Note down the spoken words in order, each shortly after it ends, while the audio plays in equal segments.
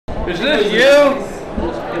Is this you?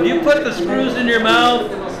 If you put the screws in your mouth,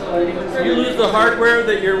 you lose the hardware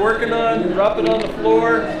that you're working on, drop it on the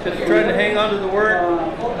floor because you're trying to hang on to the work.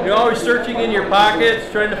 You're always searching in your pockets,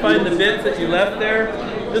 trying to find the bits that you left there.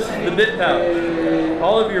 This is the BitPouch.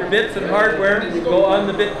 All of your bits and hardware go on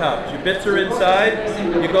the BitPouch. Your bits are inside.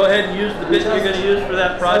 You go ahead and use the bits you're going to use for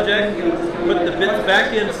that project. Put the bits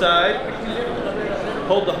back inside.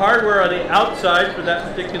 Hold the hardware on the outside for that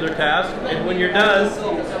particular task, and when you're done,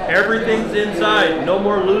 everything's inside. No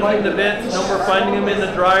more losing the bits, no more finding them in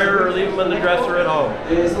the dryer or leaving them in the dresser at home.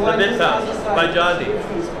 The BitPouch by John D.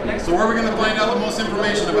 So where are we going to find out the most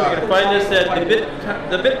information about it? You're going to find this at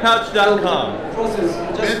thebitpouch.com.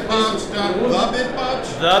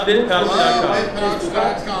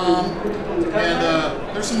 Thebitpouch.com. And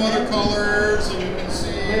there's some other colors, and you can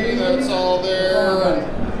see that's all there.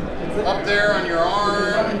 Up there on your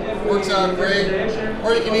arm, works out great.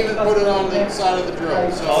 Or you can even put it on the side of the drill.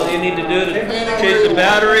 So all you need to do to change the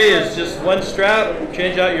battery is just one strap,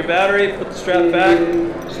 change out your battery, put the strap back,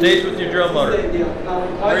 stays with your drill motor.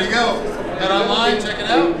 There you go. Head online, check it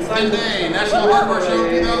out. 10-day National Hardware Show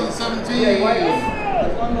 2017.